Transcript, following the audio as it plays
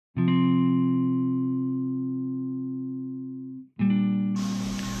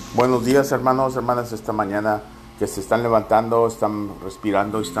Buenos días, hermanos, hermanas, esta mañana que se están levantando, están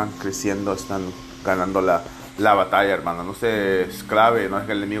respirando, están creciendo, están ganando la batalla, hermano. No se esclave, no es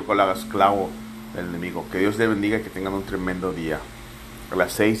que el enemigo lo haga esclavo del enemigo. Que Dios les bendiga y que tengan un tremendo día. A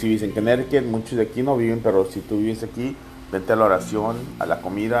las 6 si vives en Connecticut, muchos de aquí no viven, pero si tú vives aquí, vente a la oración, a la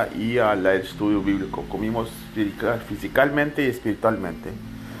comida y al estudio bíblico. Comimos físicamente y espiritualmente.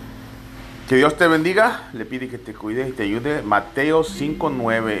 Que Dios te bendiga, le pide que te cuide y te ayude. Mateo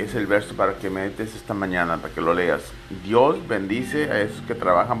 5:9 es el verso para que metes esta mañana, para que lo leas. Dios bendice a esos que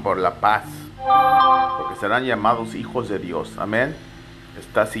trabajan por la paz, porque serán llamados hijos de Dios. Amén.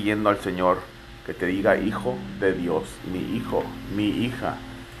 Estás siguiendo al Señor, que te diga hijo de Dios, mi hijo, mi hija.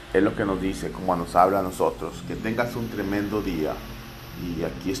 Es lo que nos dice, como nos habla a nosotros. Que tengas un tremendo día. Y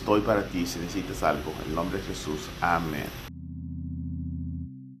aquí estoy para ti si necesitas algo. En el nombre de Jesús. Amén.